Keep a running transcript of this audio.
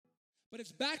But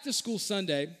it's back to school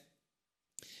Sunday,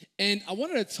 and I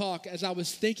wanted to talk as I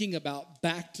was thinking about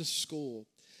back to school.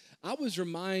 I was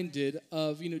reminded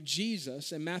of,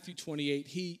 Jesus in Matthew 28.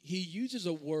 He uses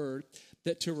a word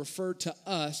that to refer to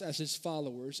us as his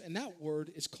followers, and that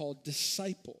word is called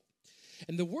disciple.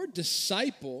 And the word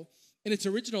disciple in its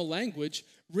original language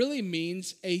really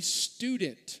means a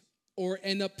student or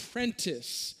an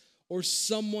apprentice or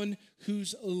someone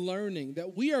who's learning,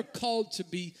 that we are called to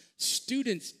be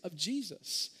students of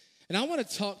Jesus. And I want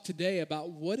to talk today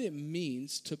about what it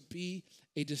means to be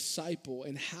a disciple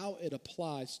and how it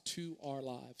applies to our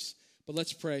lives. But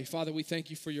let's pray. Father, we thank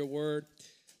you for your word.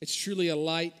 It's truly a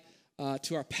light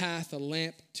to our path, a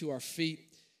lamp to our feet.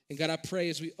 And God, I pray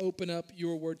as we open up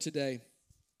your word today,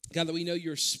 God, that we know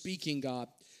you're speaking, God.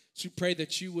 So we pray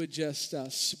that you would just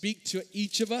speak to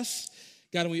each of us.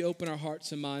 God, and we open our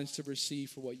hearts and minds to receive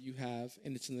for what you have,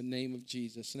 and it's in the name of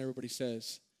Jesus. And everybody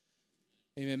says,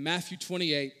 amen. Matthew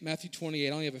 28. I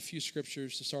only have a few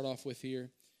scriptures to start off with here.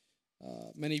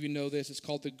 Many of you know this. It's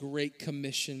called the Great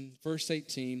Commission. Verse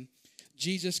 18,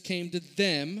 Jesus came to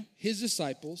them, his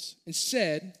disciples, and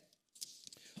said,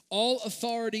 all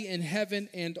authority in heaven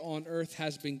and on earth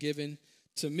has been given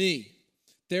to me.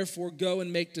 Therefore, go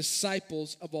and make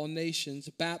disciples of all nations,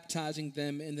 baptizing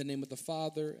them in the name of the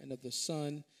Father and of the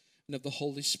Son and of the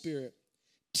Holy Spirit,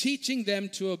 teaching them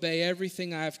to obey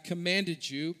everything I have commanded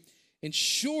you. And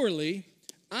surely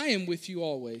I am with you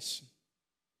always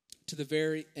to the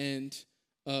very end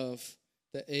of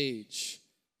the age.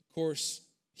 Of course,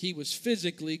 he was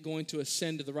physically going to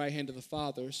ascend to the right hand of the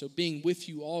Father. So being with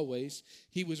you always,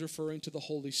 he was referring to the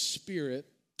Holy Spirit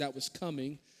that was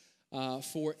coming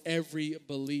for every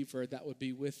believer that would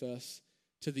be with us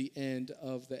to the end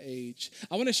of the age.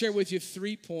 I want to share with you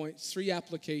 3 points, 3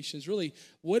 applications. Really,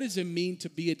 what does it mean to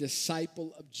be a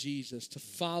disciple of Jesus, to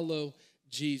follow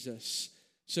Jesus?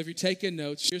 So if you're taking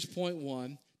notes, here's point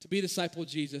 1. To be a disciple of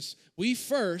Jesus, we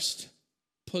first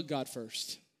put God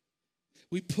first.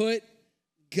 We put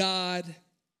God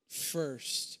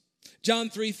first. John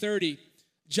 3:30,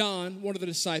 John, one of the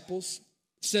disciples,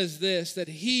 says this, that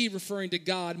he, referring to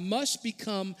God, must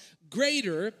become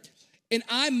greater and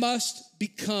I must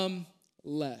become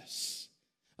less.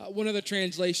 One of the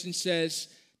translations says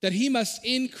that he must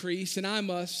increase and I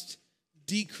must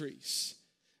decrease.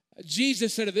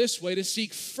 Jesus said it this way, to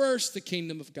seek first the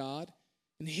kingdom of God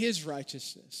and his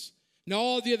righteousness. And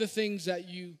all the other things that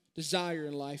you desire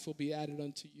in life will be added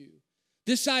unto you.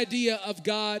 This idea of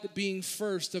God being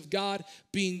first, of God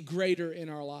being greater in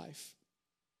our life.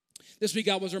 This week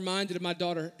I was reminded of my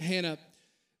daughter Hannah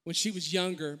when she was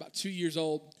younger, about 2 years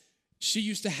old. She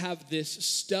used to have this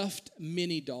stuffed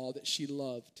mini doll that she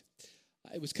loved.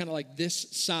 It was kind of like this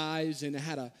size and it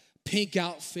had a pink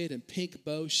outfit and pink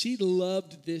bow. She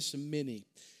loved this mini.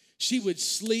 She would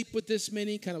sleep with this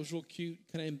mini, kind of was real cute,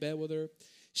 kind of in bed with her.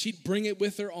 She'd bring it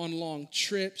with her on long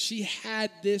trips. She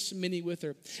had this mini with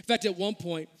her. In fact, at one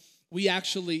point, we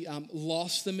actually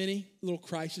lost the mini, a little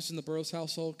crisis in the Burroughs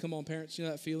household. Come on, parents, you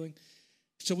know that feeling?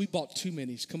 So we bought 2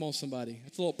 minis. Come on, somebody.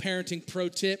 It's a little parenting pro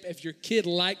tip. If your kid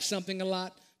likes something a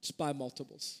lot, just buy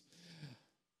multiples.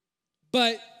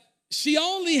 But she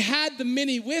only had the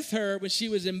mini with her when she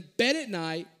was in bed at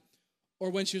night or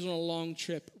when she was on a long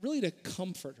trip, really to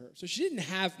comfort her. So she didn't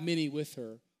have mini with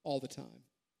her all the time.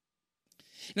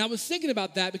 And I was thinking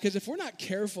about that because if we're not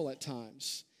careful at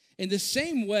times, in the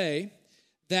same way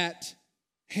that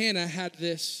Hannah had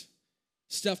this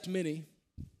stuffed mini,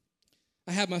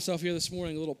 I have myself here this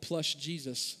morning, a little plush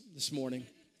Jesus this morning.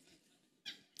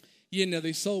 You didn't know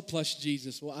they sold plush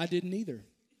Jesus. Well, I didn't either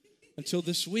until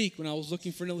this week when I was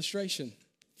looking for an illustration.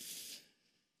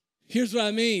 Here's what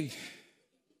I mean.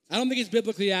 I don't think it's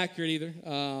biblically accurate either.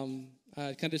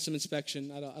 I kind of did some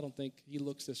inspection. I don't think he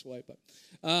looks this way, but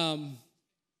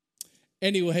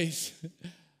anyways,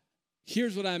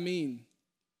 here's what I mean.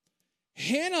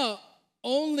 Hannah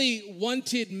only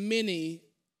wanted Minnie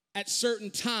at certain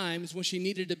times when she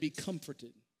needed to be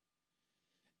comforted.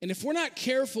 And if we're not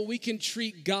careful, we can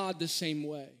treat God the same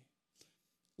way.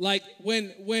 Like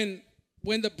when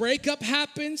the breakup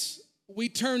happens, we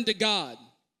turn to God.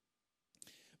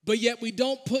 But yet we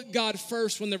don't put God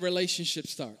first when the relationship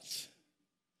starts.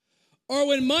 Or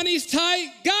when money's tight,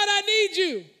 God, I need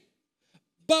you.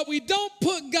 But we don't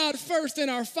put God first in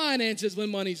our finances when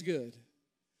money's good.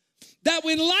 That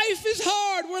when life is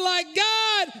hard, we're like,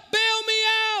 God, bail me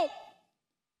out.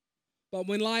 But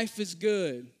when life is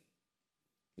good,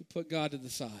 we put God to the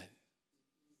side.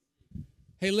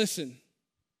 Hey, listen.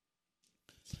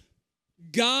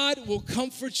 God will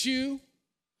comfort you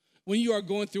when you are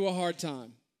going through a hard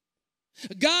time.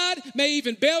 God may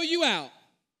even bail you out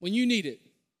when you need it.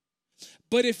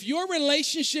 But if your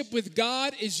relationship with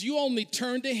God is you only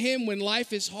turn to him when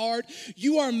life is hard,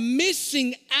 you are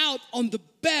missing out on the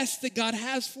best that God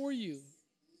has for you.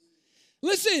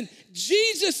 Listen,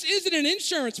 Jesus isn't an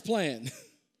insurance plan.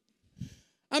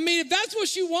 I mean, if that's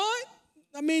what you want,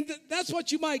 that's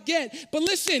what you might get. But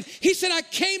listen, he said, I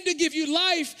came to give you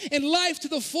life and life to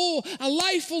the full, a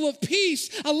life full of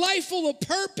peace, a life full of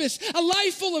purpose, a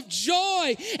life full of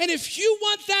joy. And if you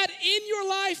want that in your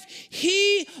life,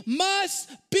 he must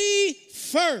be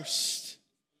first.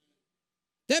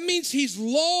 That means he's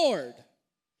Lord.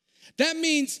 That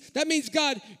means,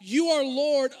 God, you are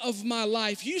Lord of my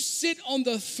life. You sit on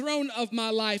the throne of my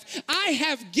life. I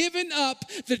have given up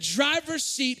the driver's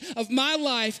seat of my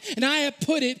life, and I have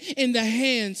put it in the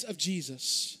hands of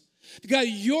Jesus. God,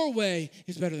 your way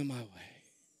is better than my way.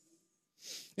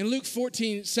 In Luke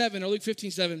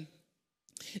 15:7,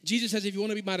 Jesus says, if you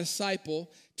want to be my disciple,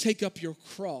 take up your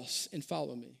cross and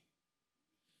follow me.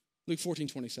 Luke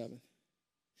 14:27.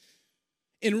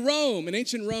 In Rome, in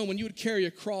ancient Rome, when you would carry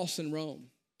a cross in Rome,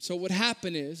 so what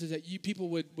happened is that people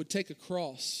would take a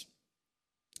cross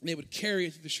and they would carry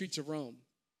it through the streets of Rome.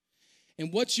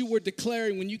 And what you were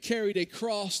declaring when you carried a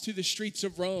cross through the streets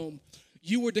of Rome,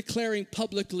 you were declaring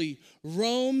publicly,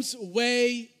 Rome's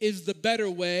way is the better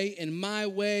way and my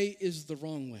way is the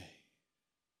wrong way.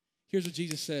 Here's what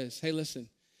Jesus says. Hey, listen,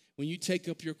 when you take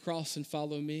up your cross and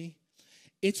follow me,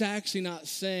 it's actually not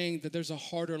saying that there's a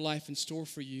harder life in store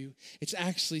for you. It's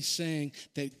actually saying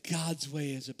that God's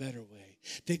way is a better way.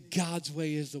 That God's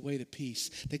way is the way to peace.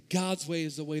 That God's way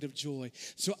is the way to joy.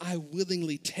 So I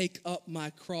willingly take up my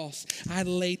cross. I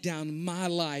lay down my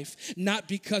life, not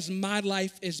because my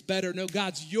life is better. No,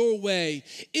 God's, your way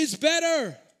is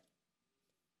better.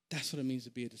 That's what it means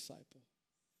to be a disciple.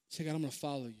 Say, God, I'm going to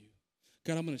follow you.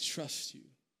 God, I'm going to trust you.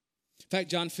 In fact,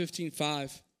 John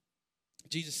 15:5,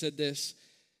 Jesus said this,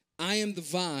 I am the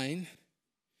vine,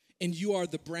 and you are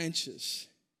the branches.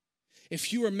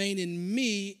 If you remain in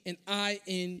me and I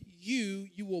in you,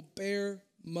 you will bear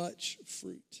much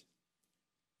fruit.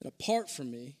 And apart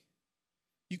from me,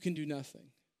 you can do nothing.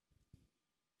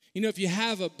 You know, if you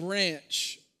have a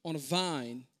branch on a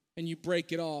vine and you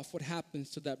break it off, what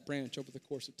happens to that branch over the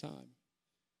course of time?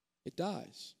 It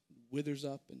dies, withers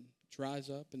up and dries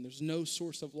up, and there's no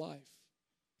source of life.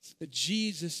 That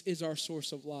Jesus is our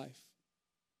source of life.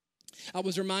 I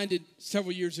was reminded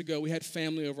several years ago, we had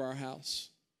family over our house.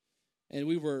 And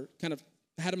we were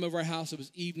had them over our house. It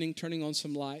was evening, turning on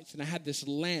some lights. And I had this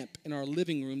lamp in our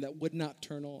living room that would not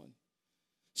turn on.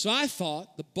 So I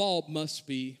thought the bulb must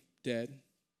be dead.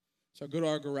 So I go to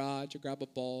our garage, I grab a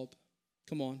bulb.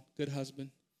 Come on, good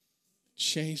husband.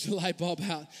 Change the light bulb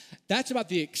out. That's about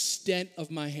the extent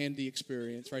of my handy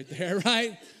experience right there,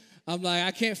 right? I'm like,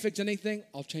 I can't fix anything.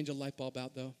 I'll change a light bulb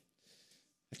out, though.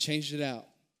 I changed it out.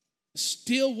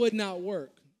 Still would not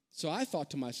work. So I thought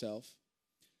to myself,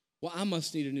 well, I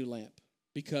must need a new lamp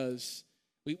because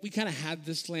we kind of had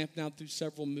this lamp now through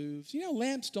several moves. You know,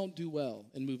 lamps don't do well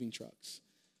in moving trucks.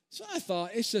 So I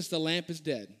thought, it's just the lamp is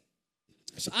dead.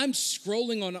 So I'm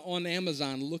scrolling on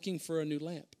Amazon looking for a new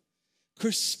lamp.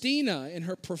 Christina, in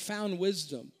her profound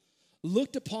wisdom,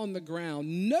 looked upon the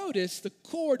ground, noticed the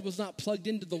cord was not plugged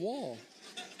into the wall.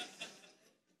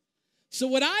 So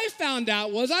what I found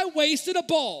out was I wasted a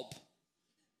bulb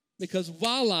because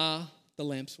voila, the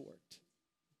lamps worked.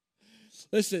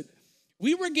 Listen,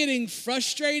 we were getting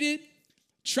frustrated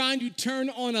trying to turn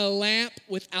on a lamp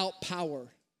without power.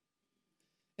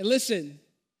 And listen,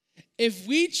 if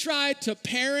we tried to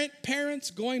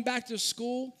parents going back to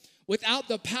school without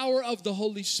the power of the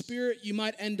Holy Spirit, you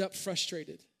might end up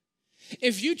frustrated.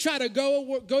 If you try to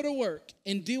go to work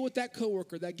and deal with that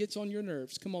coworker that gets on your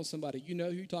nerves, come on somebody, you know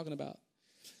who you're talking about.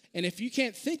 And if you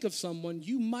can't think of someone,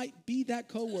 you might be that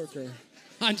coworker.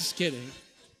 I'm just kidding.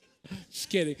 Just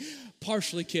kidding.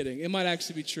 Partially kidding. It might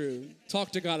actually be true.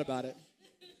 Talk to God about it.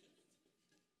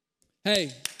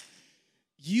 Hey,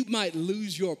 you might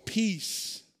lose your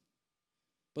peace.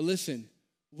 But listen,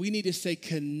 we need to stay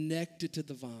connected to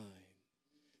the vine.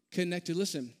 Connected.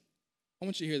 Listen, I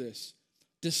want you to hear this.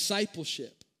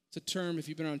 Discipleship. It's a term, if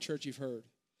you've been around church, you've heard.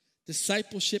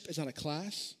 Discipleship is not a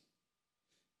class.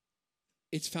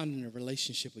 It's found in a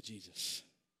relationship with Jesus.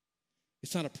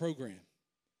 It's not a program.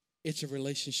 It's a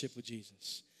relationship with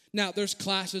Jesus. Now, there's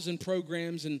classes and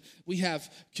programs, and we have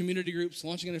community groups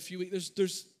launching in a few weeks.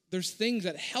 There's things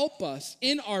that help us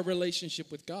in our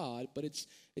relationship with God, but it's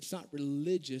not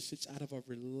religious. It's out of a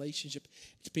relationship.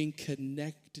 It's being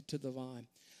connected to the vine.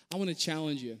 I want to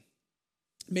challenge you.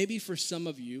 Maybe for some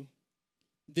of you,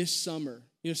 this summer,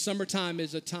 summertime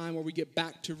is a time where we get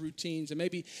back to routines. And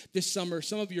maybe this summer,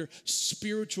 some of your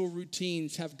spiritual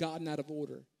routines have gotten out of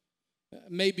order.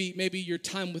 Maybe your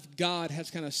time with God has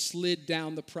kind of slid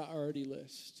down the priority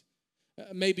list.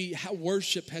 Maybe how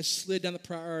worship has slid down the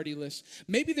priority list.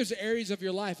 Maybe there's areas of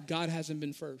your life God hasn't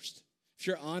been first. If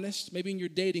you're honest, maybe in your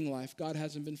dating life, God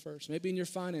hasn't been first. Maybe in your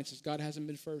finances, God hasn't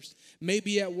been first.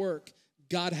 Maybe at work,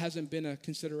 God hasn't been a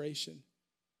consideration.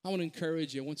 I want to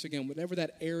encourage you, once again, whatever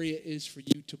that area is for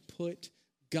you, to put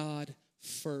God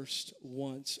first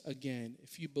once again.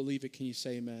 If you believe it, can you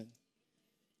say amen?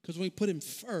 Because when we put him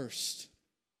first,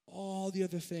 all the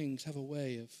other things have a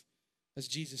way of, as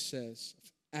Jesus says,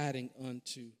 of adding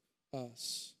unto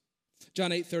us.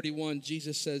 John 8:31,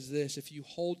 Jesus says this, if you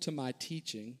hold to my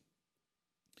teaching,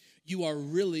 you are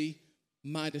really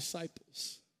my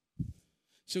disciples.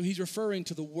 So he's referring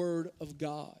to the word of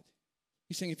God.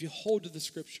 He's saying if you hold to the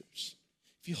scriptures,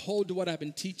 if you hold to what I've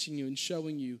been teaching you and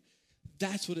showing you,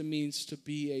 that's what it means to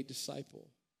be a disciple.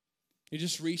 And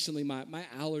just recently, my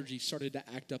allergies started to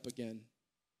act up again.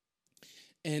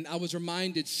 And I was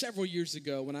reminded several years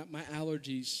ago when my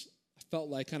allergies, I felt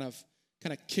like kind of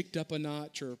kicked up a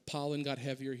notch, or pollen got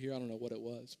heavier here. I don't know what it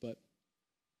was, but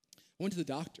I went to the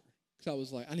doctor because I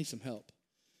was like, I need some help.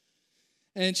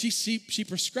 And she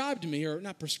prescribed me, or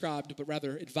not prescribed, but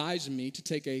rather advised me to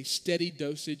take a steady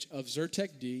dosage of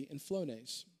Zyrtec D and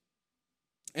Flonase.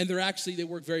 And they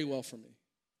work very well for me.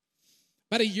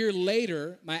 About a year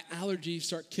later, my allergies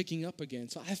start kicking up again.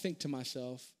 So I think to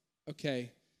myself,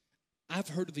 okay, I've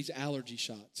heard of these allergy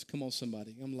shots. Come on,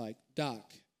 somebody. I'm like,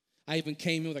 Doc, I even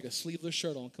came in with like a sleeveless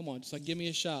shirt on. Come on, just like give me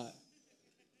a shot.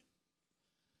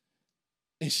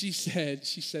 And she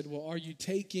said, well, are you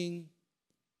taking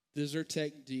the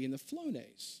Zyrtec D and the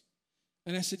Flonase?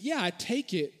 And I said, yeah, I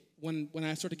take it when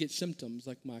I start to get symptoms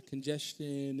like my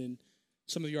congestion, and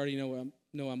some of you already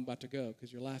know I'm about to go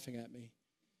because you're laughing at me.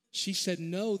 She said,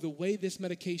 no, the way this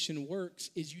medication works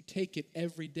is you take it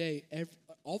every day,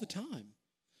 all the time,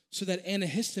 so that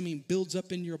antihistamine builds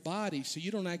up in your body so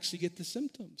you don't actually get the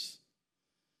symptoms.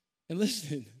 And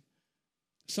listen,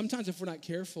 sometimes if we're not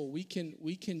careful, we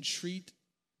can treat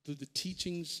the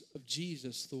teachings of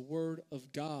Jesus, the word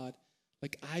of God,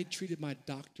 like I treated my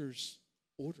doctor's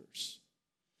orders.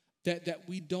 That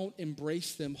we don't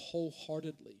embrace them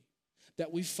wholeheartedly.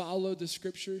 That we follow the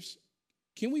scriptures.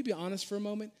 Can we be honest for a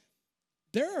moment?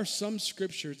 There are some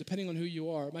scriptures, depending on who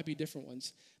you are, it might be different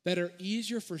ones, that are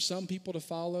easier for some people to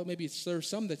follow. Maybe there are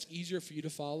some that's easier for you to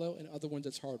follow, and other ones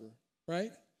that's harder,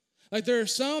 right? Like there are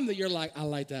some that you're like, I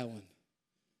like that one.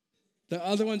 The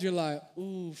other ones you're like,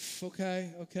 oof,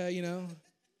 okay, you know.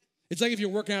 It's like if you're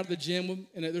working out at the gym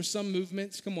and there's some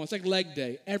movements, come on, it's like leg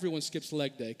day. Everyone skips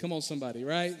leg day. Come on, somebody,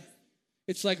 right?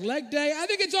 It's like leg day, I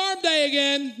think it's arm day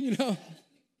again, you know.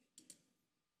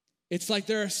 It's like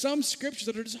there are some scriptures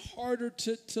that are just harder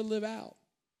to live out.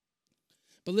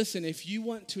 But listen, if you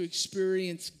want to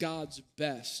experience God's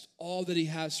best, all that he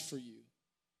has for you,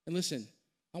 and listen,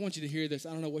 I want you to hear this.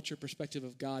 I don't know what your perspective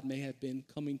of God may have been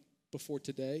coming before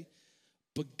today,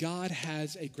 but God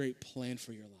has a great plan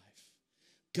for your life.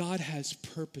 God has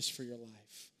purpose for your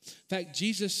life. In fact,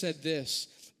 Jesus said this,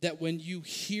 that when you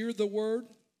hear the word,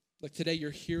 like today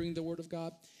you're hearing the word of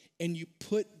God, and you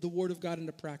put the word of God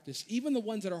into practice, even the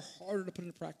ones that are harder to put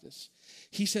into practice,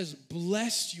 he says,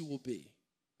 blessed you will be.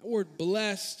 That word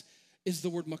blessed is the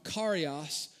word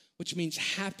makarios, which means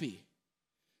happy.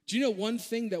 Do you know one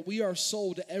thing that we are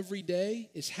sold every day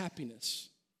is happiness?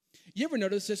 You ever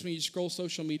notice this when you scroll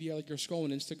social media, like you're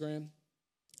scrolling Instagram,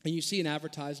 and you see an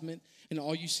advertisement, and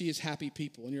all you see is happy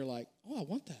people, and you're like, oh, I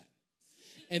want that.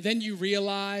 And then you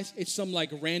realize it's some like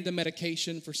random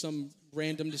medication for some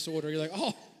random disorder. You're like,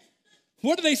 oh,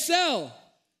 what do they sell?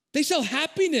 They sell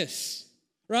happiness,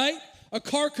 right? A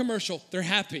car commercial, they're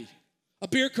happy. A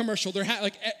beer commercial, they're happy.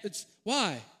 Like, it's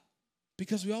why?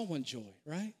 Because we all want joy,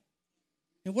 right?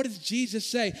 And what does Jesus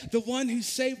say? The one who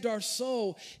saved our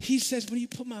soul, he says, when you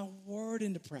put my word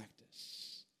into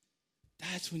practice,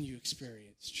 that's when you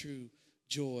experience true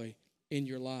joy in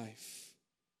your life.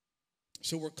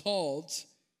 So we're called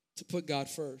to put God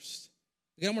first.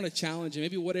 Again, I want to challenge you.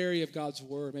 Maybe what area of God's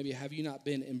word, maybe have you not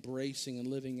been embracing and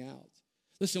living out?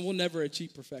 Listen, we'll never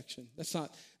achieve perfection. That's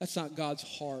not God's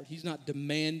heart. He's not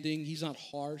demanding. He's not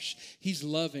harsh. He's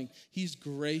loving. He's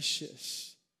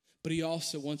gracious. But he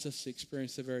also wants us to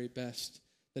experience the very best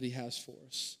that he has for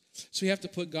us. So you have to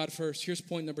put God first. Here's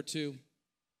point number 2.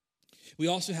 We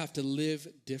also have to live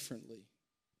differently.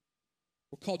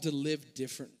 We're called to live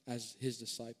different as his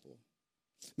disciple.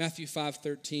 Matthew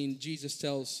 5:13, Jesus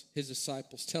tells his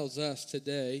disciples, tells us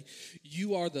today,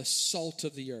 you are the salt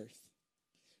of the earth.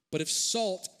 But if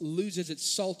salt loses its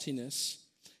saltiness,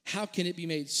 how can it be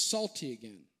made salty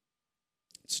again?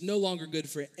 It's no longer good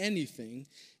for anything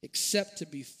except to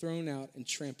be thrown out and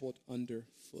trampled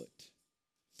underfoot.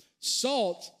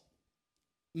 Salt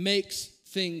makes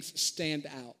things stand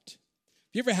out.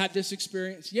 You ever had this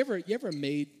experience? You ever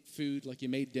made food, like you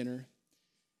made dinner,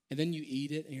 and then you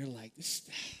eat it and you're like, this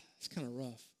is kind of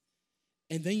rough.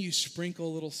 And then you sprinkle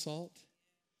a little salt,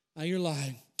 and you're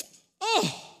like,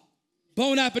 oh,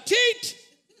 bon appetit.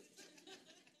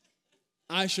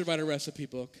 I should write a recipe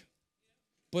book.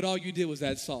 But all you did was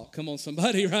add salt. Come on,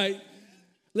 somebody, right?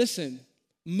 Listen,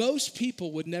 most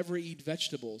people would never eat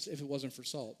vegetables if it wasn't for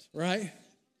salt, right?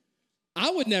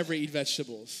 I would never eat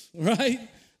vegetables, right?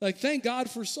 Like, thank God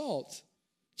for salt.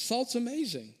 Salt's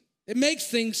amazing. It makes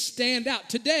things stand out.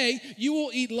 Today, you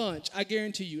will eat lunch. I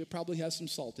guarantee you it probably has some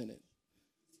salt in it,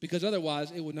 because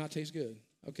otherwise it would not taste good,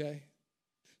 okay?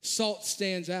 Salt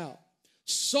stands out.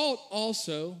 Salt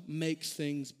also makes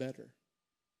things better.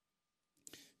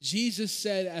 Jesus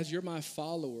said, as you're my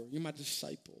follower, you're my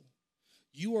disciple,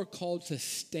 you are called to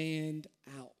stand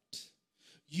out.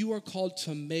 You are called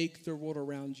to make the world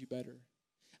around you better.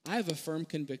 I have a firm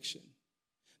conviction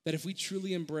that if we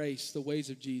truly embrace the ways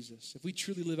of Jesus, if we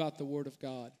truly live out the word of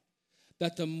God,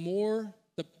 that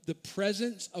the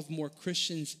presence of more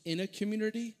Christians in a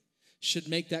community should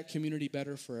make that community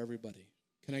better for everybody.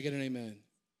 Can I get an amen?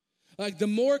 Like, the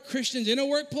more Christians in a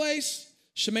workplace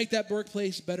should make that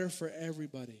workplace better for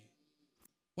everybody.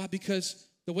 Why? Because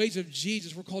the ways of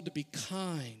Jesus, we're called to be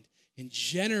kind and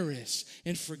generous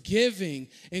and forgiving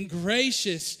and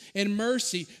gracious and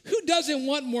mercy. Who doesn't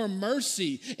want more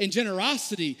mercy and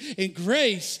generosity and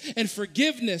grace and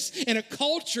forgiveness in a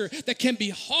culture that can be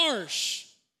harsh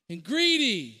and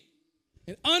greedy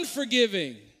and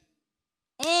unforgiving?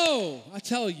 Oh, I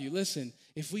tell you, listen,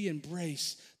 if we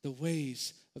embrace the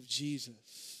ways of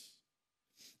Jesus.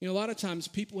 You know, a lot of times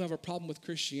people who have a problem with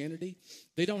Christianity,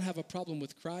 they don't have a problem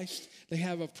with Christ. They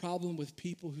have a problem with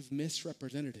people who've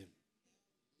misrepresented him.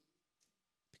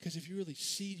 Because if you really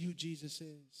see who Jesus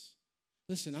is,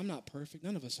 listen, I'm not perfect.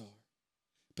 None of us are.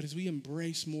 But as we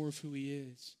embrace more of who he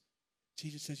is,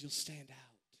 Jesus says you'll stand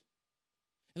out.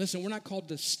 And listen, we're not called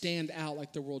to stand out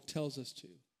like the world tells us to.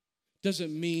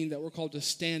 Doesn't mean that we're called to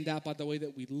stand out by the way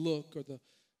that we look or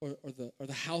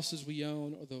the houses we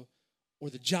own or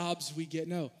the jobs we get.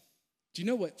 No. Do you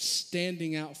know what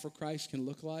standing out for Christ can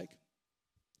look like?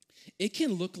 It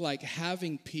can look like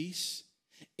having peace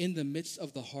in the midst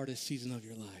of the hardest season of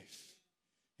your life.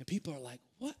 And people are like,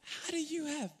 what? How do you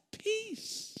have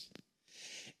peace?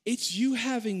 It's you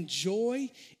having joy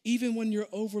even when you're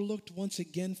overlooked once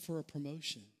again for a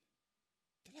promotion.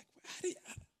 They're like,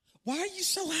 why are you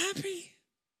so happy?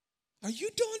 Are you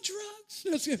doing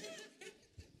drugs?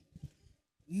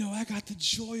 No, I got the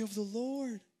joy of the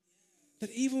Lord. That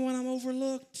even when I'm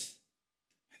overlooked,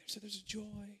 there's a joy.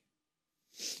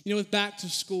 You know, with back to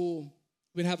school,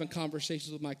 we've been having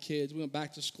conversations with my kids. We went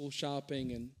back to school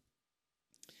shopping, and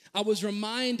I was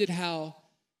reminded how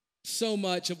so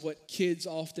much of what kids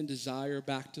often desire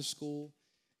back to school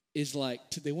is like,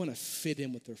 they want to fit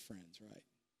in with their friends, right?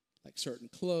 Like certain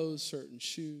clothes, certain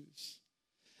shoes.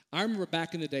 I remember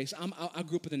back in the days, I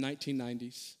grew up in the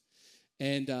 1990s,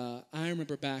 and I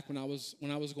remember back when I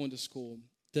was going to school,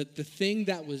 the thing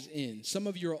that was in, some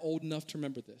of you are old enough to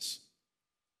remember this,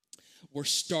 were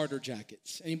starter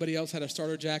jackets. Anybody else had a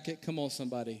starter jacket? Come on,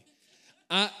 somebody.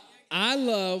 I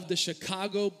love the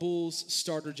Chicago Bulls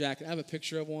starter jacket. I have a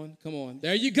picture of one. Come on.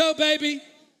 There you go, baby.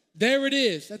 There it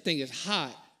is. That thing is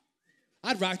hot.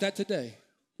 I'd rock that today.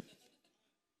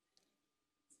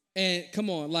 And come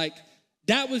on, like,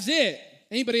 that was it.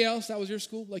 Anybody else, that was your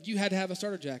school? Like, you had to have a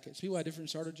starter jacket. So people had different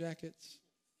starter jackets.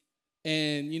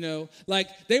 And, you know, like,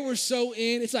 they were so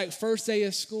in. It's like first day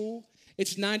of school.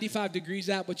 It's 95 degrees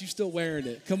out, but you're still wearing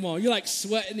it. Come on. You're like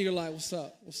sweating. You're like, what's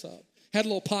up? What's up? Had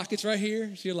little pockets right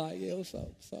here. So you're like, yeah, what's up?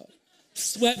 What's up?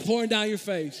 Sweat pouring down your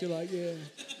face. You're like, yeah,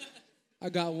 I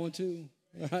got one too.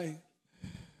 Right?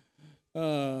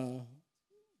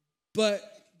 But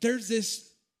there's this,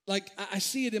 like, I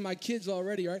see it in my kids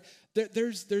already, right?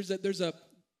 There's a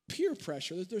peer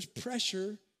pressure. There's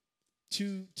pressure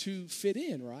to fit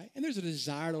in, right? And there's a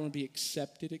desire to want to be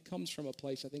accepted. It comes from a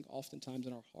place, I think, oftentimes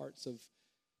in our hearts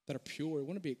that are pure. We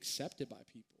want to be accepted by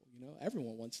people. You know,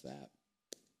 everyone wants that.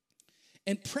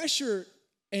 And pressure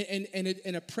and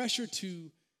a pressure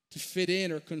to fit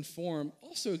in or conform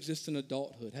also exists in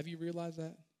adulthood. Have you realized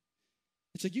that?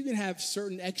 It's like you can have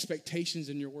certain expectations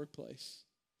in your workplace.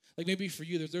 Like maybe for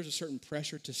you, there's a certain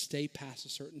pressure to stay past a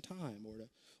certain time or to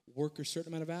work a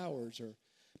certain amount of hours, or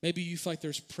maybe you feel like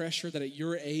there's pressure that at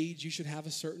your age you should have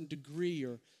a certain degree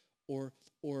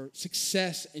or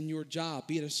success in your job,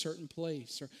 be at a certain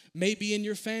place, or maybe in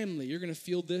your family. You're going to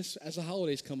feel this as the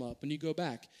holidays come up and you go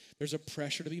back. There's a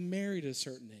pressure to be married at a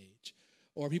certain age.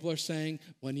 Or people are saying,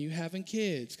 when are you having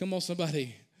kids? Come on,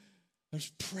 somebody. There's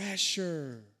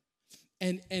pressure.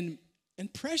 And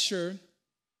pressure,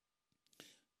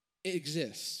 it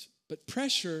exists. But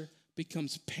pressure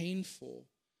becomes painful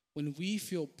when we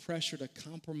feel pressure to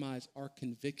compromise our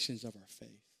convictions of our faith.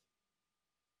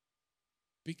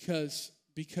 Because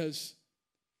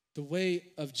the way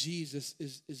of Jesus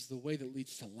is the way that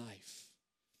leads to life.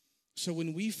 So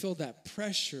when we feel that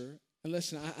pressure, and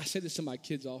listen, I say this to my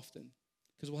kids often,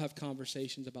 because we'll have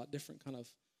conversations about different kind of,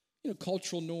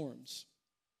 cultural norms.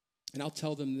 And I'll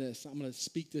tell them this. I'm going to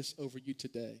speak this over you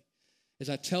today. As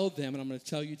I tell them, and I'm going to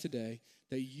tell you today,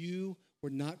 that you were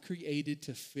not created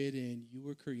to fit in. You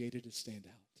were created to stand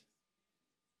out.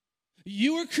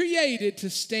 You were created to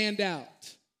stand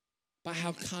out by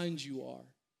how kind you are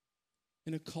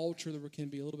in a culture that there can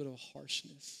be a little bit of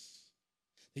harshness.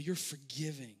 That you're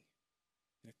forgiving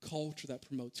in a culture that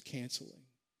promotes canceling.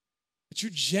 That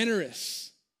you're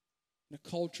generous in a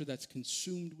culture that's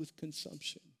consumed with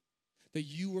consumption. That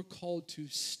you were called to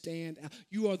stand out.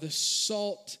 You are the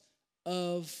salt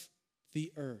of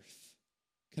the earth.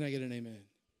 Can I get an amen?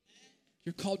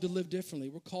 You're called to live differently.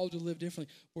 We're called to live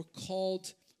differently. We're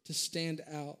called to stand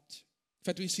out. In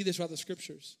fact, we see this throughout the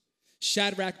scriptures.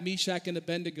 Shadrach, Meshach, and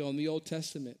Abednego in the Old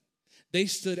Testament, they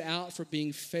stood out for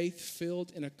being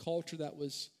faith-filled in a culture that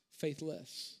was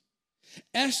faithless.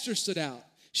 Esther stood out.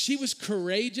 She was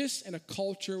courageous in a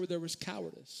culture where there was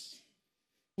cowardice.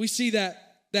 We see that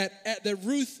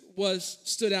Ruth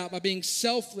stood out by being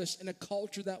selfless in a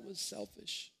culture that was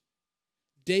selfish.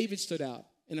 David stood out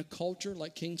in a culture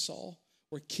like King Saul,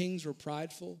 where kings were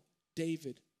prideful.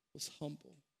 David was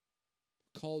humble,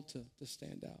 called to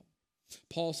stand out.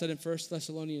 Paul said in 1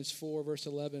 Thessalonians 4, verse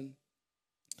 11,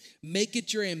 make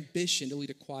it your ambition to lead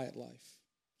a quiet life.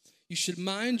 You should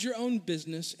mind your own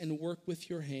business and work with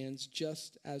your hands,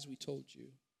 just as we told you,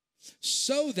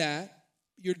 so that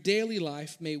your daily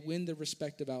life may win the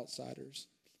respect of outsiders,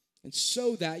 and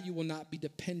so that you will not be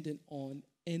dependent on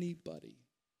anybody.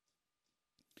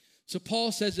 So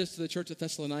Paul says this to the church of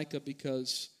Thessalonica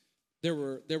because there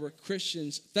were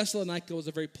Christians. Thessalonica was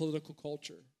a very political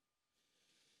culture.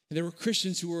 And there were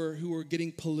Christians who were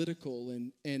getting political,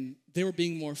 and they were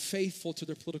being more faithful to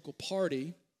their political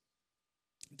party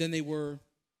than they were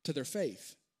to their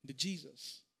faith, to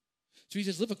Jesus. So he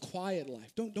says, live a quiet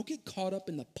life. Don't get caught up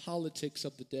in the politics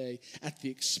of the day at the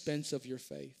expense of your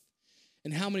faith.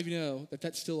 And how many of you know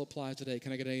that still applies today?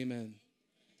 Can I get an amen?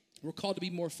 We're called to be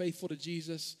more faithful to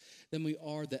Jesus than we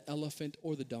are the elephant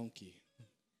or the donkey.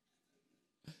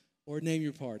 Or name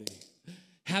your party.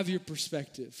 Have your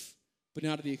perspective, but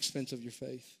not at the expense of your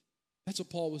faith. That's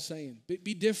what Paul was saying.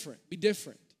 Be different. Be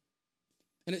different.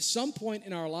 And at some point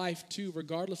in our life, too,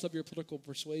 regardless of your political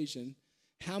persuasion,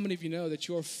 how many of you know that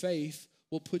your faith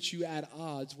will put you at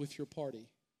odds with your party?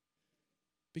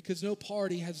 Because no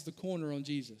party has the corner on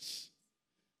Jesus.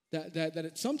 That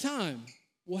at some time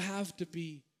we'll have to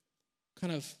be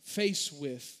kind of faced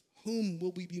with whom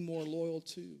will we be more loyal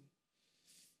to?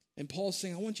 And Paul's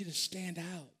saying, I want you to stand out.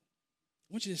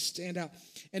 I want you to stand out.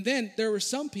 And then there were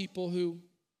some people who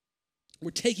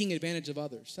were taking advantage of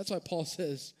others. That's why Paul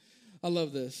says, I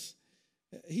love this.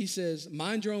 He says,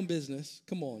 mind your own business.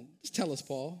 Come on, just tell us,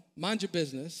 Paul. Mind your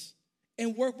business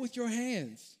and work with your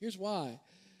hands. Here's why.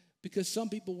 Because some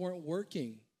people weren't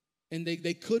working, and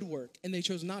they could work, and they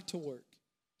chose not to work.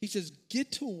 He says,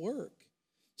 get to work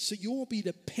so you won't be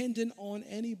dependent on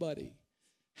anybody.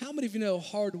 How many of you know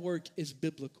hard work is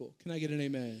biblical? Can I get an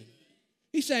amen?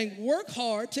 He's saying, work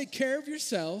hard, take care of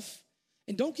yourself,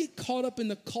 and don't get caught up in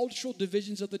the cultural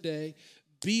divisions of the day.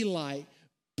 Be light,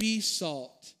 be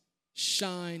salt,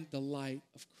 shine the light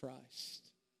of Christ.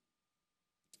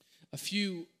 A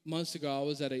few months ago, I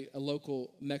was at a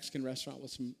local Mexican restaurant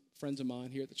with some friends of mine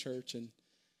here at the church, and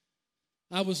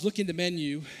I was looking at the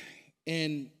menu,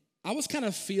 and I was kind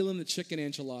of feeling the chicken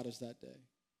enchiladas that day.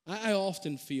 I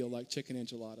often feel like chicken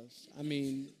enchiladas. I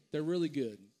mean, they're really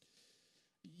good.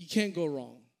 You can't go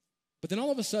wrong. But then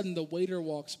all of a sudden, the waiter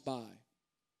walks by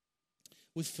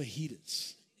with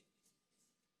fajitas.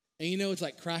 And you know it's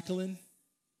like crackling.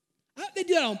 They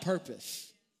do that on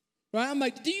purpose. Right? I'm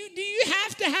like, do you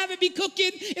have to have it be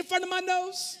cooking in front of my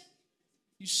nose?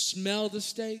 You smell the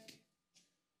steak.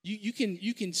 You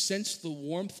can sense the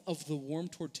warmth of the warm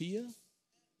tortilla.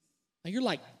 And you're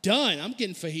like, done. I'm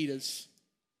getting fajitas.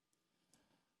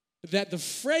 That the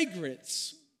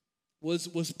fragrance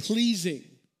was pleasing.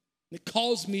 It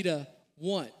caused me to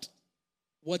want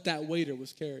what that waiter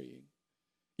was carrying.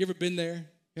 You ever been there?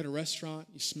 You're at a restaurant,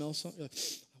 you smell something, you're like,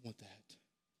 I want that.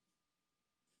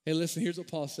 Hey, listen, here's what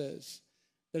Paul says.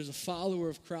 There's a follower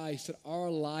of Christ that our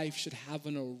life should have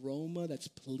an aroma that's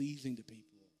pleasing to people.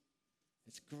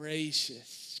 It's gracious,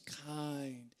 it's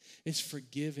kind, it's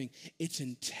forgiving, it's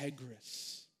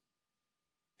integrous.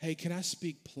 Hey, can I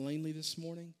speak plainly this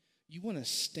morning? You want to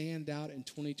stand out in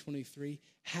 2023?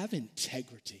 Have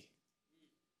integrity.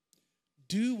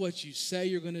 Do what you say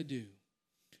you're going to do.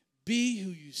 Be who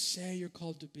you say you're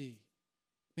called to be.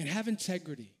 And have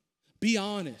integrity. Be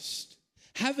honest.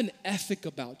 Have an ethic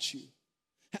about you.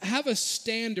 Have a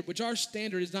standard, which our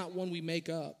standard is not one we make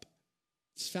up.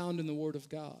 It's found in the Word of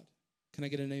God. Can I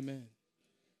get an amen?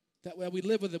 That way we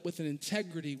live with an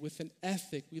integrity, with an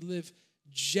ethic. We live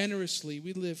generously.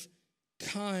 We live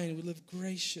kind. We live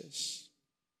gracious.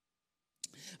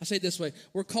 I say it this way.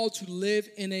 We're called to live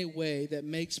in a way that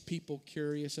makes people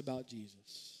curious about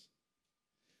Jesus.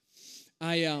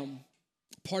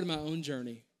 Part of my own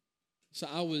journey. So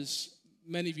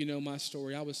many of you know my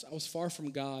story. I was far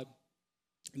from God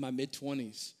in my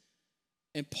mid-20s.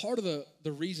 And part of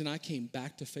the reason I came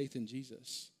back to faith in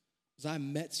Jesus was I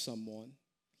met someone.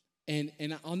 And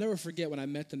I'll never forget when I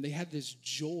met them, they had this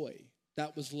joy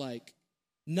that was like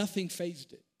nothing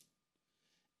fazed it.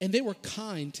 And they were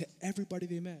kind to everybody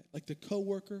they met, like the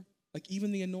coworker, like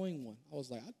even the annoying one. I was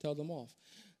like, I'd tell them off.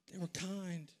 They were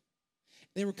kind.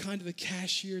 They were kind to the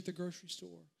cashier at the grocery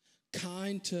store,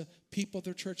 kind to people at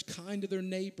their church, kind to their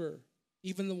neighbor,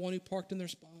 even the one who parked in their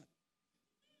spot.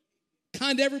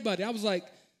 Kind to everybody. I was like,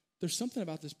 there's something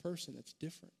about this person that's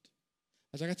different.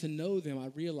 As I got to know them, I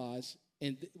realized,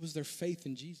 and it was their faith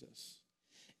in Jesus.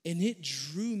 And it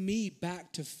drew me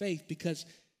back to faith because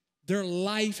their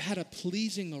life had a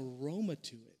pleasing aroma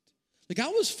to it. Like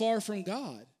I was far from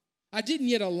God. I didn't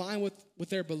yet align with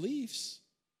their beliefs.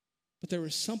 But there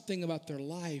was something about their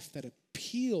life that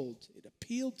appealed. It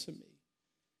appealed to me.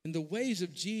 And the ways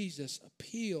of Jesus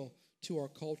appeal to our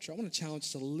culture. I want to challenge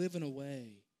us to live in a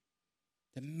way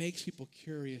that makes people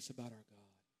curious about our God.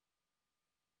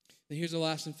 And here's the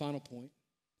last and final point.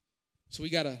 So we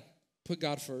got to put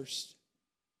God first.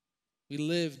 We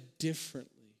live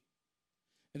differently.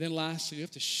 And then lastly, we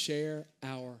have to share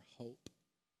our hope.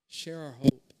 Share our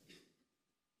hope.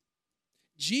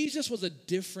 Jesus was a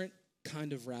different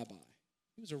kind of rabbi.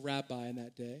 He was a rabbi in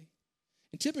that day.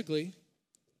 And typically,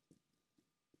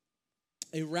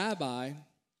 a rabbi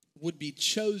would be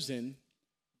chosen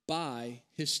by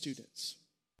his students.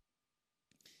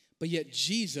 But yet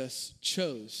Jesus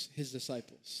chose his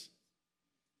disciples.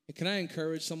 And can I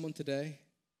encourage someone today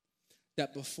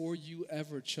that before you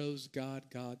ever chose God,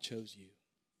 God chose you?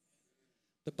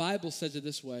 The Bible says it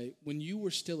this way: when you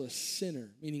were still a sinner,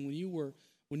 meaning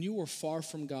when you were far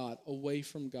from God, away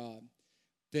from God,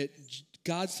 that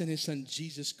God sent his son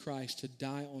Jesus Christ to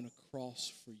die on a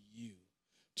cross for you,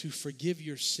 to forgive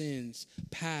your sins,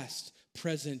 past,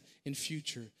 present, and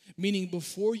future. Meaning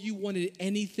before you wanted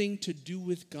anything to do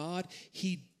with God,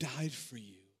 he died for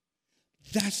you.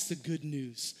 That's the good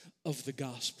news of the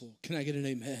gospel. Can I get an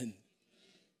amen?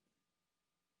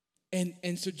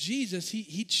 And so Jesus,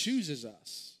 he chooses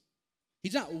us.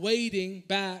 He's not waiting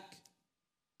back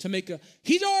to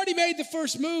he's already made the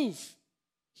first move.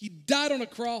 He died on a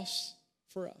cross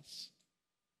for us.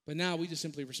 But now we just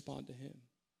simply respond to him.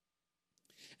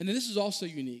 And then this is also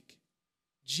unique.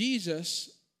 Jesus,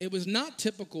 it was not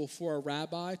typical for a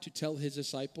rabbi to tell his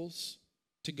disciples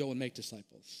to go and make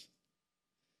disciples.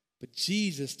 But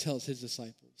Jesus tells his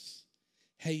disciples,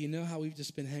 hey, you know how we've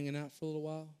just been hanging out for a little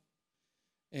while?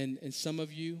 And some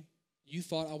of you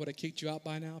thought I would have kicked you out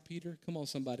by now, Peter? Come on,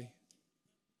 somebody.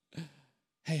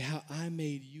 Hey, how I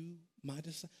made you my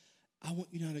disciple. I want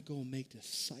you now to go and make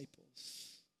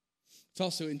disciples. It's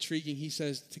also intriguing. He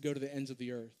says to go to the ends of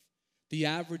the earth. The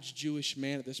average Jewish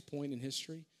man at this point in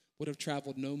history would have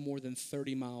traveled no more than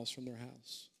 30 miles from their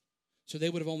house. So they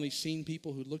would have only seen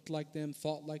people who looked like them,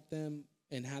 thought like them,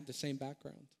 and had the same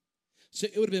background. So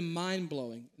it would have been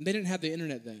mind-blowing. And they didn't have the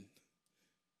internet then.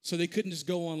 So they couldn't just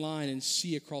go online and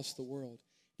see across the world.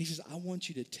 He says, I want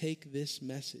you to take this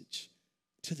message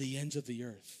to the ends of the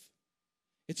earth.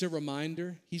 It's a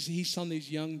reminder. He's telling these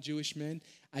young Jewish men,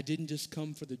 I didn't just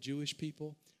come for the Jewish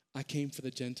people. I came for the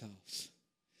Gentiles.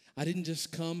 I didn't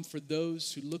just come for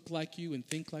those who look like you and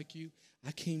think like you.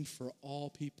 I came for all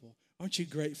people. Aren't you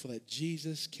grateful that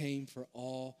Jesus came for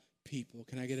all people?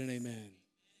 Can I get an amen?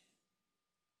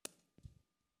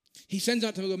 He sends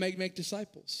out to go make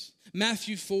disciples.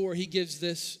 Matthew 4, he gives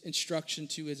this instruction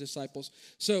to his disciples.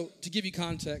 So to give you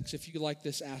context, if you like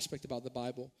this aspect about the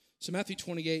Bible. So Matthew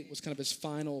 28 was kind of his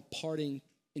final parting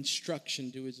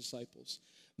instruction to his disciples.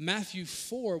 Matthew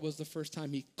 4 was the first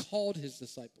time he called his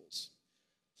disciples.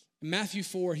 In Matthew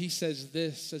 4, he says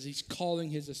this as he's calling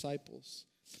his disciples.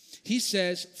 He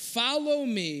says, "Follow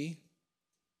me,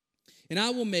 and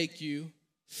I will make you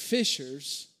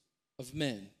fishers of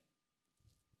men."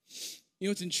 You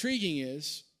know what's intriguing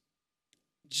is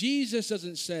Jesus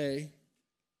doesn't say,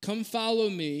 "Come follow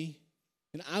me,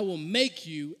 and I will make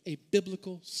you a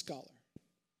biblical scholar."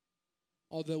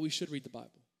 Although we should read the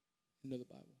Bible and know the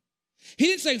Bible. He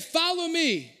didn't say, "Follow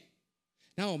me,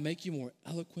 and I will make you more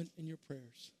eloquent in your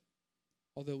prayers."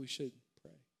 Although we should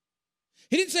pray.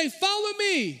 He didn't say, "Follow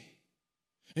me,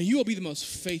 and you will be the most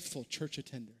faithful church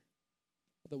attender."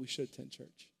 Although we should attend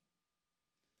church.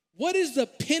 What is the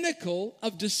pinnacle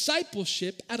of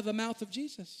discipleship out of the mouth of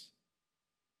Jesus?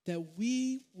 That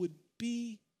we would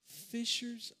be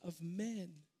fishers of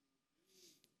men.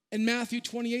 In Matthew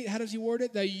 28, how does he word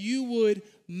it? That you would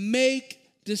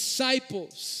make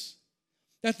disciples.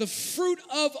 That the fruit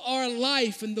of our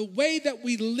life and the way that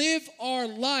we live our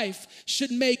life should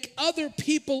make other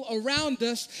people around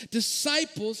us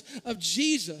disciples of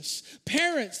Jesus.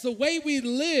 Parents, the way we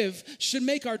live should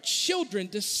make our children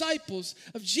disciples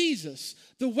of Jesus.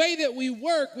 The way that we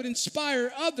work would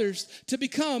inspire others to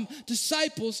become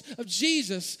disciples of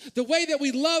Jesus. The way that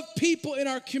we love people in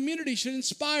our community should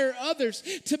inspire others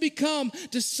to become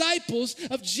disciples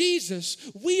of Jesus.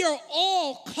 We are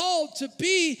all called to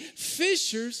be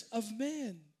fishers of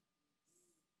men.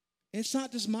 And it's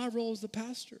not just my role as the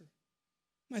pastor.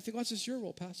 You might think, what's this your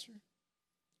role, pastor?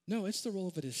 No, it's the role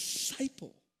of a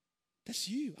disciple. That's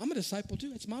you. I'm a disciple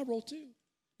too. It's my role too.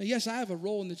 Now, yes, I have a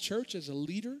role in the church as a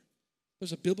leader.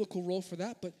 There's a biblical role for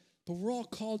that, but we're all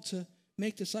called to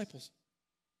make disciples.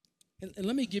 And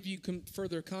let me give you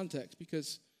further context,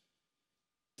 because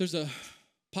there's a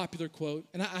popular quote,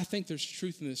 and I think there's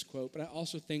truth in this quote, but I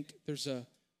also think there's an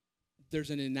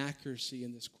inaccuracy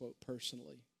in this quote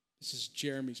personally. This is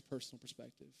Jeremy's personal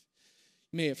perspective.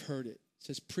 You may have heard it. It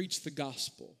says, "Preach the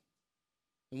gospel,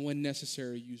 and when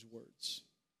necessary, use words."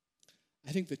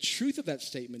 I think the truth of that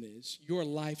statement is your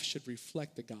life should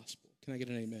reflect the gospel. Can I get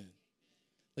an amen?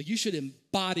 Like, you should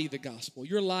embody the gospel.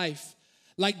 Your life,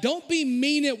 like, don't be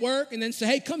mean at work and then say,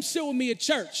 "Hey, come sit with me at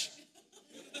church."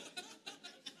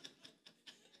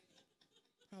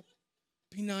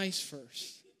 Be nice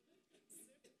first.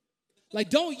 Like,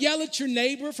 don't yell at your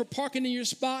neighbor for parking in your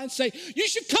spot and say, "You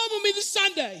should come with me this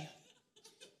Sunday."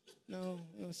 No,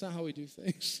 that's not how we do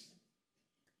things.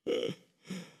 No,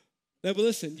 but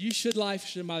listen, life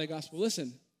should embody the gospel.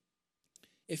 Listen,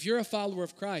 if you're a follower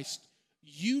of Christ,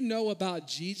 you know about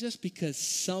Jesus because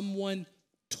someone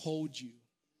told you.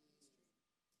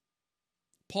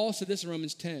 Paul said this in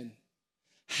Romans 10.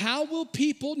 "How will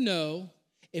people know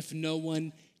if no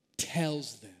one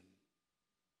tells them?"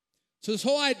 So this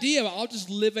whole idea of I'll just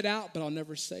live it out, but I'll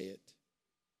never say it.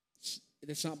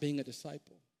 It's not being a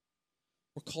disciple.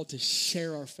 We're called to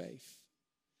share our faith.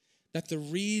 That the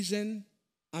reason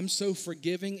I'm so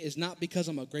forgiving is not because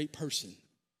I'm a great person,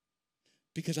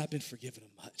 because I've been forgiven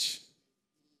of much.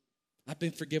 I've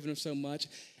been forgiven of so much,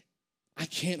 I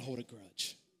can't hold a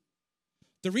grudge.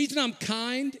 The reason I'm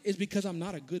kind is because I'm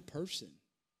not a good person.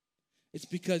 It's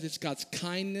because it's God's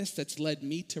kindness that's led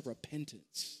me to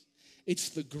repentance. It's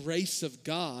the grace of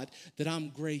God that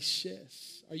I'm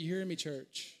gracious. Are you hearing me,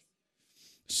 church?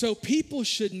 So people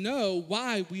should know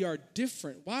why we are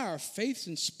different, why our faith's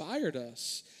inspired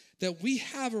us, that we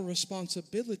have a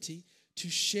responsibility to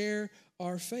share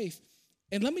our faith.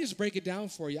 And let me just break it down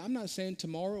for you. I'm not saying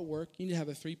tomorrow at work you need to have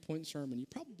a 3-point sermon. You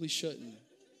probably shouldn't.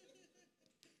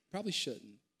 Probably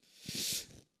shouldn't.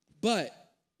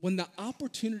 But when the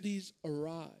opportunities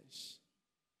arise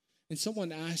and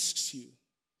someone asks you,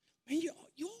 man, you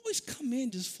always come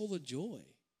in just full of joy.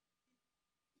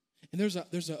 And there's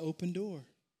an open door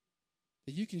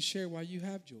that you can share while you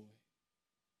have joy.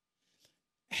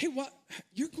 Hey,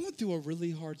 you're going through a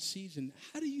really hard season.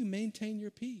 How do you maintain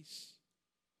your peace?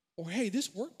 Or, hey,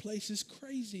 this workplace is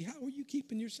crazy. How are you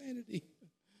keeping your sanity?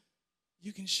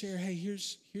 You can share, hey,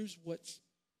 here's what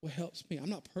helps me. I'm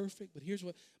not perfect, but here's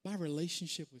what my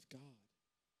relationship with God.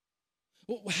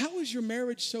 Well, how is your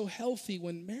marriage so healthy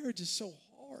when marriage is so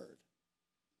hard?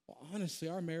 Well, honestly,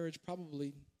 our marriage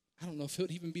probably, I don't know if it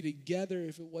would even be together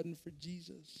if it wasn't for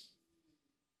Jesus.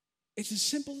 It's as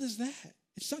simple as that.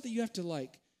 It's not that you have to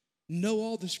know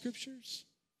all the scriptures.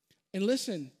 And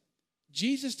listen,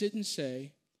 Jesus didn't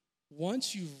say,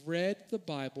 once you've read the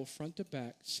Bible front to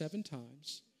back 7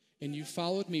 times, and you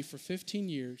followed me for 15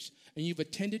 years, and you've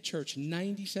attended church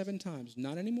 97 times,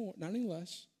 not anymore, not any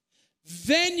less,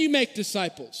 then you make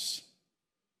disciples.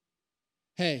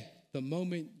 Hey, the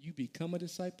moment you become a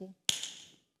disciple,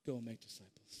 go and make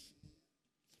disciples.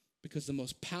 Because the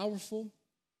most powerful,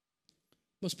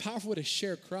 Most powerful way to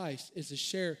share Christ is to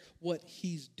share what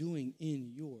he's doing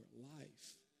in your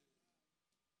life.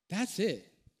 That's it.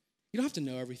 You don't have to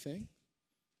know everything,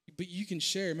 but you can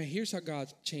share, man, here's how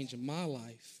God's changing my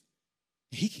life.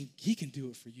 He can do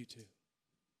it for you too.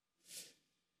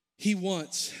 He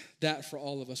wants that for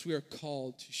all of us. We are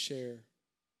called to share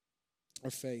our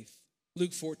faith.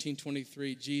 Luke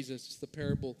 14:23, Jesus, the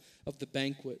parable of the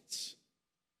banquets.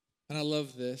 And I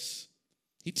love this.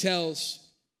 He tells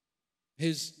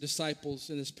his disciples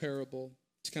in this parable,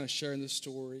 he's kind of sharing the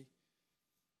story.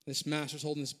 This master's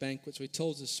holding this banquet, so he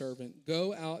tells his servant,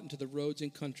 go out into the roads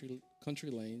and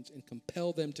country lanes and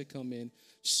compel them to come in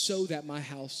so that my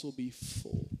house will be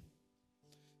full.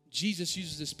 Jesus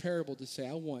uses this parable to say,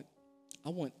 I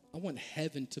want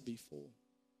heaven to be full.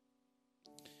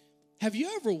 Have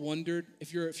you ever wondered,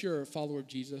 if you're a follower of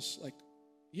Jesus, like,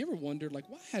 you ever wondered, like,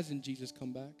 why hasn't Jesus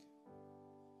come back?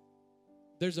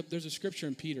 There's a scripture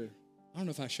in Peter. I don't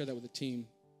know if I shared that with the team,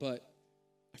 but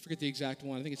I forget the exact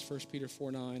one. I think it's 1 Peter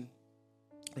 4:9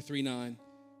 or 3:9.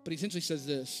 But he essentially says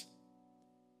this,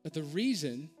 that the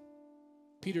reason,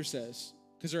 Peter says,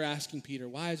 because they're asking Peter,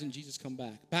 why hasn't Jesus come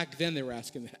back? Back then they were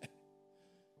asking that.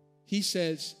 He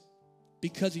says,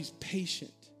 because he's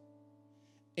patient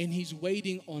and he's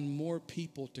waiting on more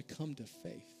people to come to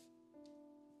faith.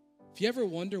 If you ever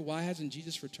wonder why hasn't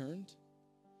Jesus returned,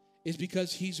 it's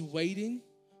because he's waiting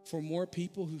for more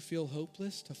people who feel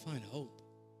hopeless to find hope.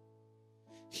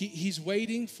 He's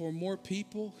waiting for more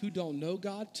people who don't know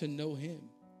God to know him.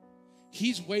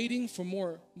 He's waiting for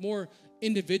more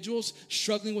individuals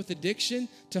struggling with addiction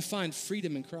to find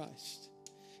freedom in Christ.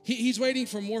 He's waiting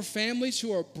for more families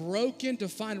who are broken to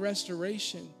find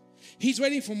restoration. He's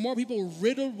waiting for more people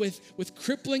riddled with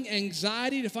crippling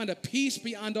anxiety to find a peace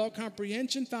beyond all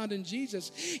comprehension found in Jesus.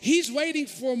 He's waiting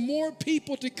for more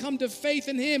people to come to faith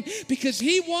in him because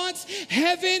he wants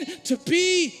heaven to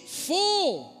be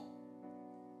full.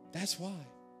 That's why.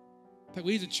 In fact,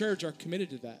 we as a church are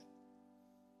committed to that.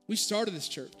 We started this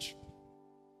church.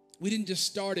 We didn't just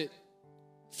start it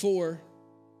for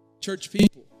church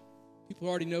people. People who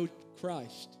already know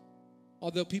Christ.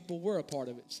 Although people were a part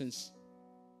of it since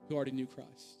who already knew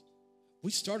Christ.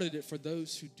 We started it for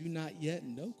those who do not yet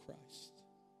know Christ.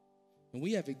 And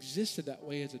we have existed that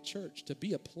way as a church to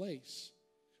be a place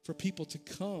for people to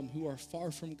come who are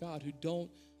far from God, who don't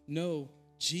know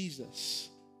Jesus.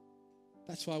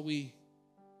 That's why we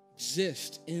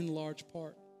exist in large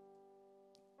part.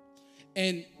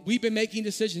 And we've been making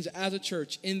decisions as a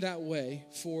church in that way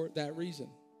for that reason.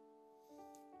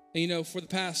 And you know, for the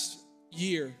past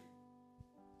year,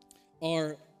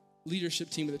 our leadership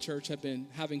team of the church have been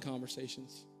having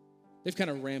conversations. They've kind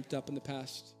of ramped up in the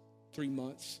past 3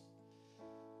 months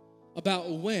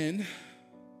about when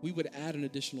we would add an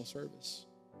additional service.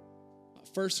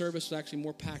 First service was actually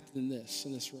more packed than this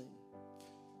in this room.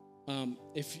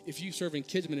 If you serve in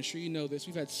kids ministry, you know this.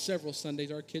 We've had several Sundays.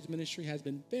 Our kids ministry has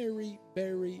been very,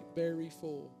 very, very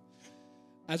full.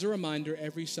 As a reminder,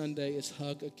 every Sunday is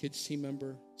Hug a Kids Team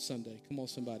Member Sunday. Come on,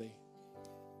 somebody.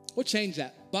 We'll change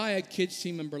that. Buy a kids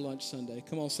team member lunch Sunday.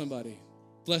 Come on, somebody.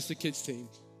 Bless the kids team.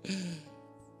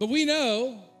 But we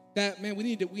know that, man, we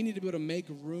need to be able to make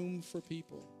room for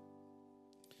people.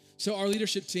 So our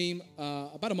leadership team,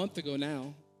 about a month ago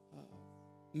now,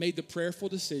 made the prayerful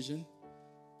decision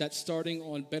that starting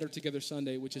on Better Together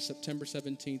Sunday, which is September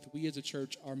 17th, we as a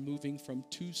church are moving from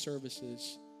 2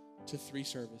 services to 3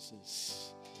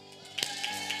 services.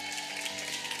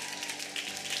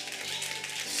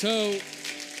 So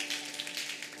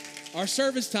our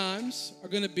service times are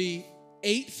going to be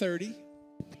 8:30.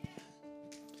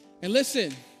 And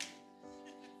listen,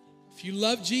 if you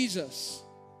love Jesus,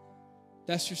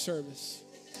 that's your service.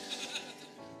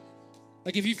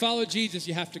 Like if you follow Jesus,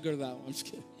 you have to go to that one. I'm just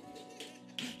kidding.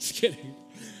 Just kidding.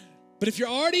 But if you're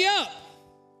already up,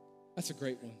 that's a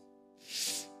great one.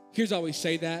 Here's why we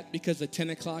say that, because the 10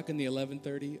 o'clock and the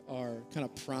 11:30 are kind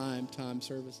of prime time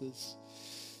services.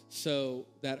 So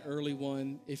that early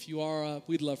one, if you are up,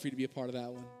 we'd love for you to be a part of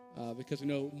that one because we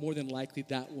know more than likely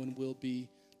that one will be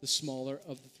the smaller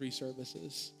of the 3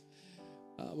 services.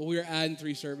 But we are adding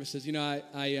 3 services. You know,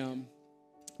 I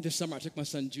this summer I took my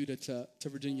son Judah to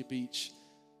Virginia Beach.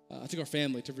 I took our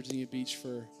family to Virginia Beach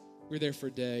we were there for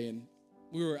a day, and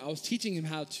I was teaching him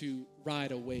how to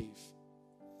ride a wave.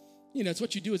 You know, it's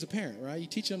what you do as a parent, right? You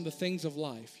teach them the things of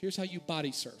life. Here's how you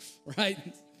body surf, right?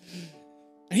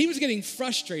 And he was getting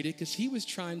frustrated because he was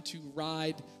trying to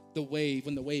ride the wave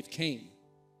when the wave came,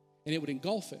 and it would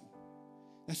engulf him.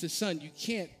 I said, son, you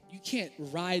can't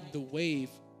ride the wave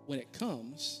when it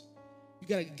comes. You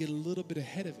got to get a little bit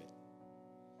ahead of it.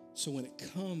 So when it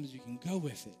comes, you can go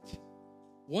with it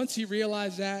Once he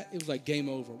realized that, it was like game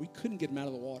over. We couldn't get him out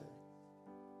of the water.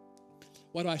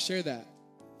 Why do I share that?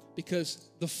 Because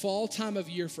the fall time of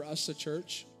year for us, the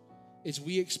church, is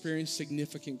we experience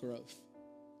significant growth.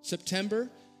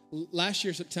 Last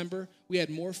year, September, we had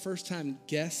more first-time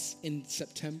guests in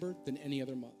September than any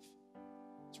other month.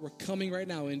 So we're coming right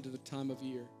now into the time of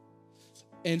year.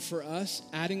 And for us,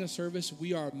 adding a service,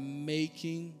 we are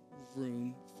making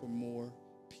room for more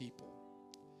people.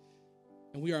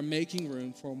 And we are making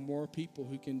room for more people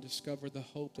who can discover the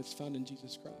hope that's found in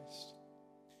Jesus Christ.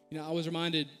 You know, I was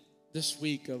reminded this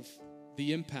week of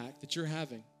the impact that you're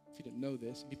having, if you didn't know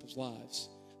this, in people's lives,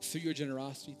 through your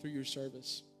generosity, through your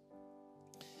service.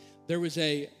 There was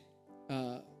a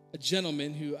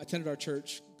gentleman who attended our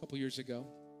church a couple years ago.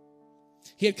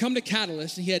 He had come to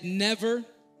Catalyst, and he had not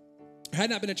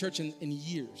been to church in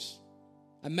years.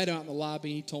 I met him out in the lobby,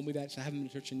 and he told me that, so I haven't been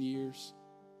to church in years.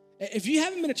 If you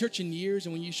haven't been to church in years,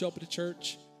 and when you show up at a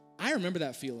church, I remember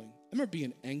that feeling. I remember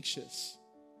being anxious.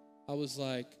 I was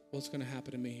like, what's going to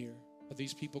happen to me here? Are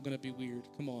these people going to be weird?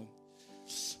 Come on.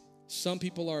 Some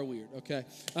people are weird, okay?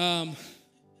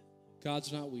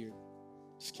 God's not weird.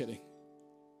 Just kidding.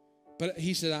 But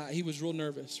he said he was real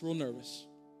nervous.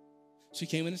 So he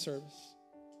came into service.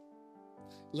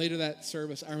 Later that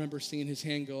service, I remember seeing his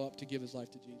hand go up to give his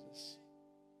life to Jesus.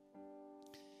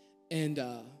 And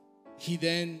I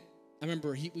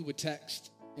remember we would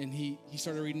text, and he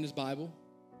started reading his Bible.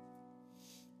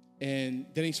 And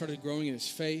then he started growing in his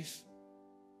faith.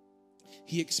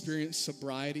 He experienced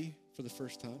sobriety for the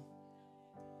first time.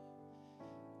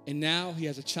 And now he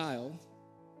has a child.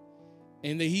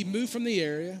 And he moved from the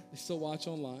area. They still watch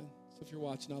online. So if you're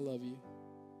watching, I love you.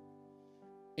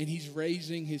 And he's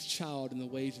raising his child in the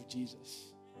ways of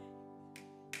Jesus.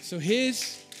 So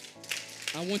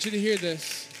I want you to hear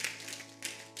this.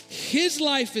 His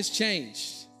life has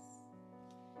changed.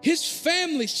 His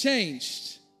family's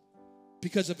changed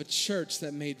because of a church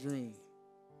that made room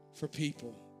for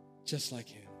people just like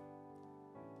him.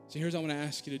 So here's what I want to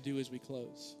ask you to do as we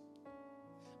close.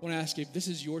 I want to ask you if this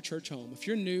is your church home. If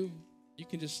you're new, you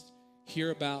can just hear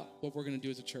about what we're going to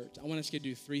do as a church. I want us to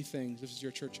do 3 things. This is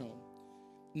your church home.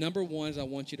 Number 1 is I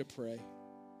want you to pray.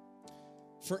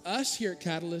 For us here at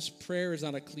Catalyst, prayer is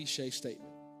not a cliche statement.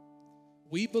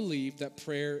 We believe that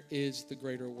prayer is the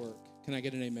greater work. Can I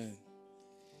get an amen?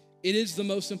 It is the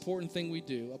most important thing we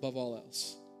do above all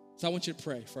else. So I want you to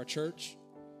pray for our church.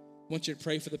 I want you to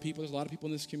pray for the people. There's a lot of people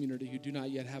in this community who do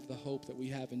not yet have the hope that we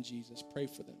have in Jesus. Pray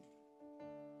for them.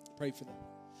 Pray for them.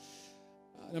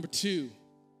 Number 2,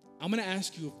 I'm going to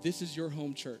ask you if this is your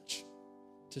home church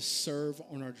to serve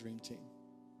on our dream team.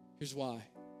 Here's why.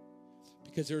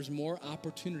 Because there's more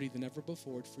opportunity than ever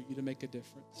before for you to make a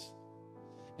difference.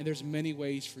 And there's many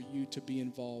ways for you to be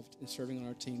involved in serving on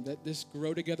our team. That this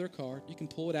Grow Together card, you can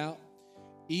pull it out.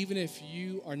 Even if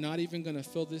you are not even going to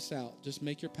fill this out, just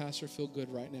make your pastor feel good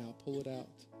right now. Pull it out.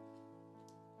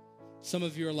 Some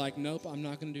of you are like, nope, I'm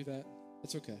not going to do that.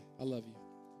 That's okay. I love you.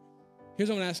 Here's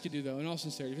what I'm going to ask you to do, though, in all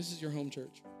sincerity. This is your home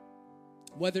church.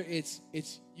 Whether it's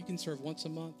you can serve once a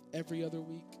month, every other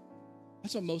week.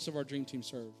 That's what most of our dream teams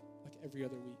serve, like every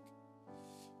other week.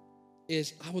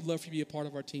 I would love for you to be a part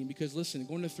of our team because, listen,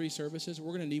 going to 3 services,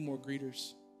 we're going to need more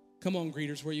greeters. Come on,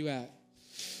 greeters, where you at?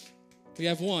 We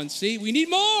have 1. See, we need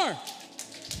more.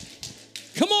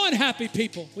 Come on, happy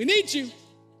people. We need you.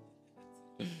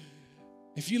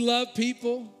 If you love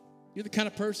people, you're the kind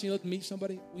of person you love to meet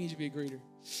somebody, we need you to be a greeter.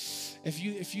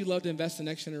 If you love to invest in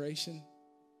the next generation,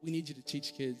 we need you to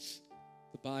teach kids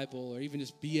the Bible or even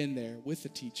just be in there with the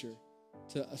teacher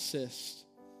to assist.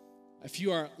 If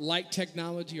you are like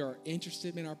technology or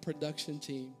interested in our production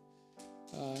team,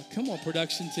 come on,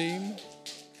 production team.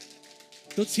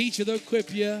 They'll teach you, they'll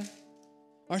equip you.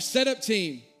 Our setup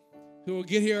team, who will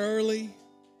get here early.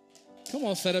 Come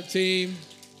on, setup team.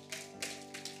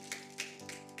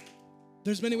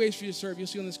 There's many ways for you to serve. You'll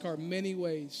see on this card many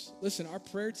ways. Listen, our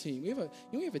prayer team,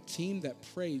 we have a team that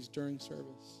prays during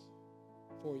service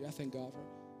for you. I thank God for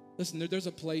it. Listen, there's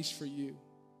a place for you.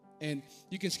 And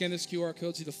you can scan this QR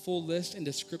code, see the full list and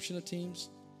description of teams.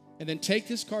 And then take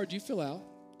this card you fill out,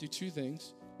 do 2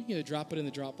 things. You can either drop it in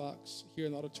the drop box here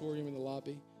in the auditorium in the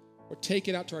lobby, or take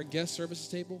it out to our guest services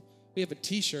table. We have a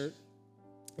T-shirt,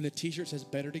 and the T-shirt says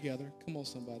Better Together. Come on,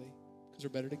 somebody, because we're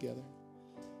better together.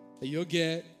 That you'll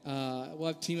get, we'll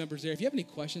have team members there. If you have any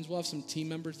questions, we'll have some team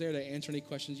members there to answer any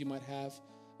questions you might have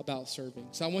about serving.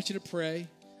 So I want you to pray.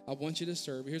 I want you to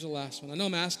serve. Here's the last one. I know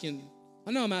I'm asking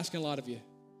a lot of you.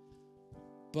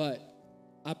 But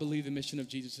I believe the mission of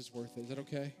Jesus is worth it. Is that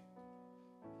okay?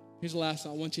 Here's the last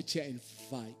one. I want you to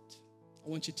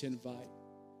invite.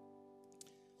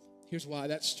 Here's why.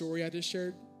 That story I just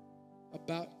shared,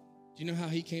 about, do you know how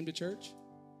he came to church?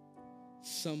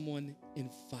 Someone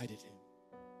invited him.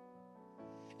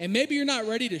 And maybe you're not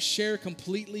ready to share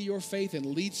completely your faith and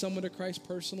lead someone to Christ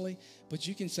personally, but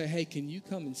you can say, hey, can you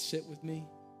come and sit with me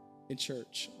in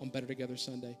church on Better Together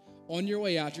Sunday? On your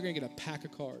way out, you're going to get a pack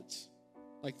of cards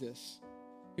like this.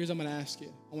 Here's what I'm going to ask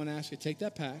you. I want to ask you, take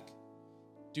that pack.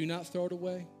 Do not throw it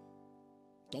away.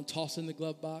 Don't toss it in the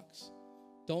glove box.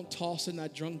 Don't toss it in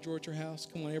that drunk drawer at your house.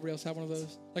 Come on, everybody else have one of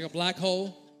those? Like a black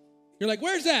hole. You're like,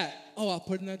 where's that? Oh, I'll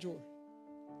put it in that drawer.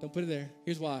 Don't put it there.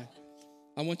 Here's why.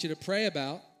 I want you to pray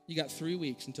about, you got 3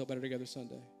 weeks until Better Together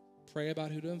Sunday. Pray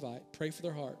about who to invite. Pray for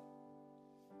their heart.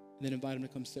 And then invite them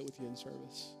to come sit with you in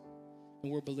service.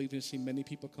 And we're believing to see many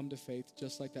people come to faith,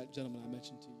 just like that gentleman I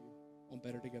mentioned to you on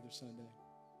Better Together Sunday.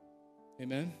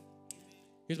 Amen?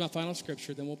 Here's my final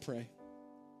scripture, then we'll pray.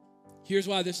 Here's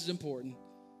why this is important.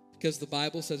 Because the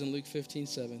Bible says in Luke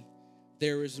 15:7,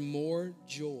 there is more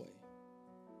joy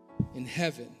in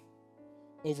heaven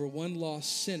over one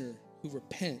lost sinner who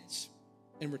repents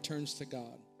and returns to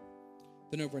God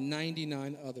than over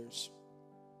 99 others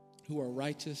who are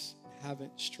righteous and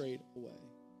haven't strayed away.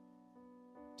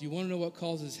 Do you want to know what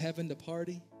causes heaven to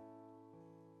party?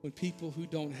 When people who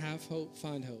don't have hope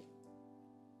find hope.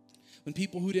 When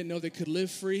people who didn't know they could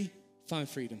live free find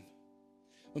freedom.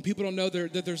 When people don't know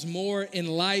that there's more in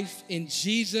life in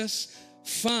Jesus,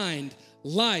 find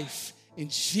life in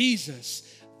Jesus.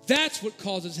 That's what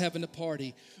causes heaven to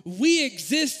party. We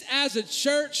exist as a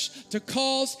church to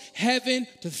cause heaven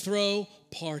to throw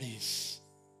parties.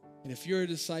 And if you're a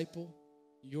disciple,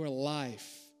 your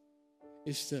life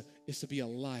is to be a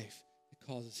life that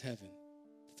causes heaven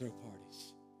to throw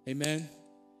parties. Amen?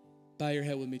 Bow your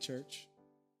head with me, church.